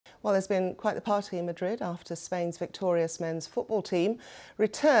Well, there's been quite the party in Madrid after Spain's victorious men's football team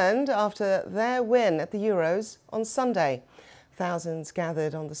returned after their win at the Euros on Sunday. Thousands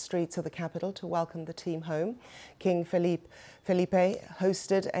gathered on the streets of the capital to welcome the team home. King Felipe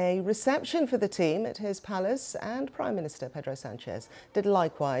hosted a reception for the team at his palace, and Prime Minister Pedro Sánchez did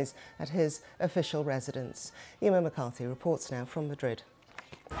likewise at his official residence. Emma McCarthy reports now from Madrid.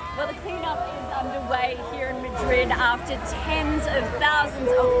 Well, the clean-up is underway here in Madrid after tens of thousands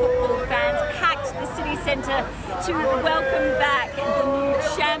of football fans packed the city centre to welcome back the new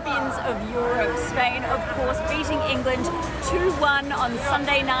champions of Europe. Spain, of course, beating England 2-1 on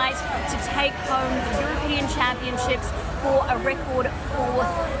Sunday night to take home the European Championships for a record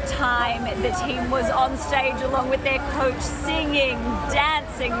fourth time. The team was on stage along with their coach, singing,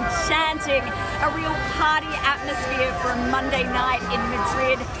 dancing, chanting, a real party atmosphere for a Monday night in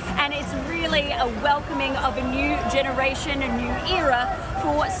Madrid. And it's really a welcoming of a new generation, a new era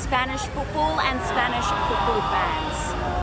for Spanish football and Spanish football fans.